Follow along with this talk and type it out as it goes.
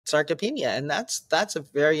sarcopenia. And that's a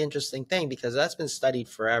very interesting thing because that's been studied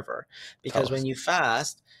forever. Tell Because us. when you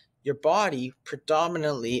fast, your body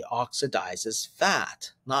predominantly oxidizes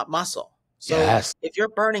fat, not muscle. So Yes. if you're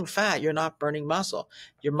burning fat, you're not burning muscle.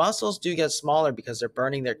 Your muscles do get smaller because they're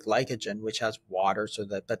burning their glycogen, which has water,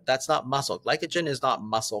 but that's not muscle. Glycogen is not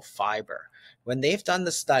muscle fiber. When they've done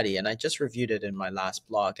the study, and I just reviewed it in my last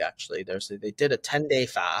blog, actually, they did a 10-day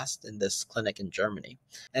fast in this clinic in Germany,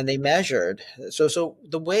 and they measured. So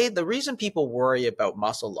the reason people worry about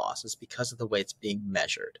muscle loss is because of the way it's being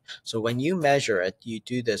measured. So when you measure it, you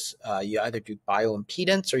do this. You either do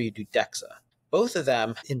bioimpedance or you do DEXA. Both of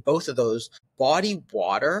them, in both of those, body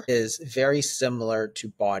water is very similar to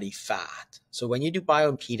body fat. So when you do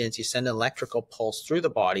bioimpedance, you send an electrical pulse through the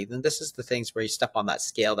body. Then this is the things where you step on that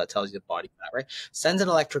scale that tells you the body fat, right? Sends an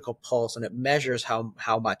electrical pulse and it measures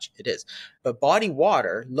how much it is. But body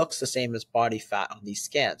water looks the same as body fat on these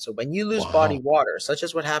scans. So when you lose body Wow. water, such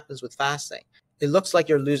as what happens with fasting, it looks like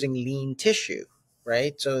you're losing lean tissue,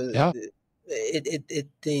 right? So Yeah.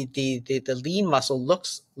 the lean muscle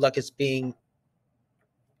looks like it's being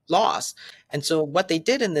lost. And so what they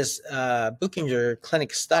did in this Buchinger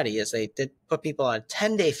clinic study is they did put people on a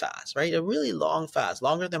 10-day fast, right? A really long fast,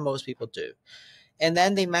 longer than most people do. And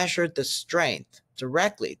then they measured the strength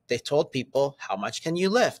directly. They told people, how much can you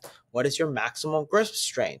lift? What is your maximum grip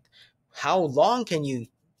strength? How long can you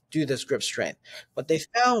do this grip strength? What they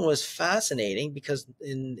found was fascinating because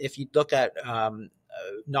if you look at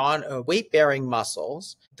non weight bearing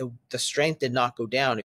muscles, the strength did not go down.